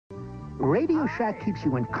Radio Shack keeps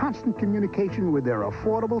you in constant communication with their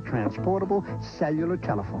affordable, transportable cellular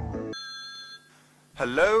telephone.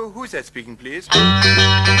 Hello, who's that speaking, please? I'm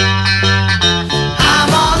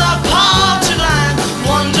on a party line,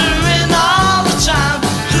 wondering all the time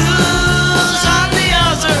who's on the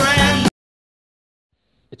other end.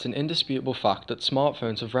 It's an indisputable fact that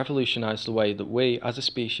smartphones have revolutionised the way that we, as a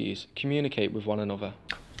species, communicate with one another.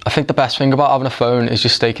 I think the best thing about having a phone is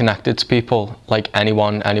just stay connected to people, like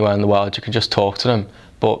anyone, anywhere in the world. You can just talk to them.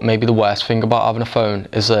 But maybe the worst thing about having a phone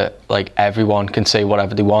is that like everyone can say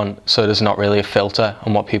whatever they want, so there's not really a filter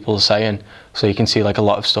on what people are saying. So you can see like a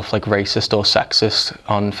lot of stuff like racist or sexist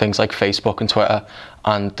on things like Facebook and Twitter,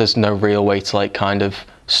 and there's no real way to like kind of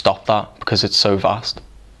stop that because it's so vast.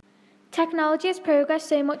 Technology has progressed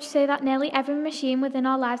so much so that nearly every machine within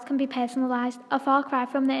our lives can be personalised, a far cry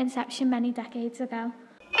from the inception many decades ago.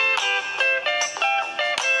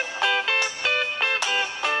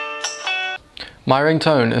 My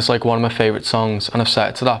ringtone is like one of my favourite songs, and I've set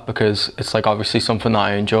it to that because it's like obviously something that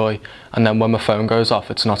I enjoy, and then when my phone goes off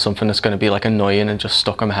it's not something that's going to be like annoying and just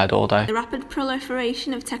stuck in my head all day. The rapid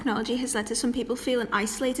proliferation of technology has led to some people feeling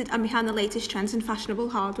isolated and behind the latest trends in fashionable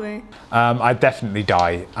hardware. I definitely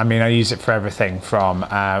die. I mean, I use it for everything from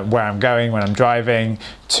where I'm going when I'm driving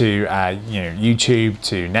to you know, YouTube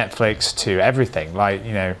to Netflix to everything. Like,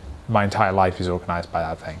 you know, my entire life is organised by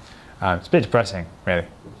that thing. It's a bit depressing, really,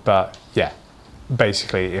 but yeah.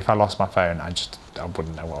 Basically, if I lost my phone, I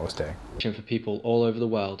wouldn't know what I was doing. For people all over the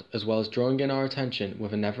world, as well as drawing in our attention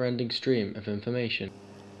with a never-ending stream of information.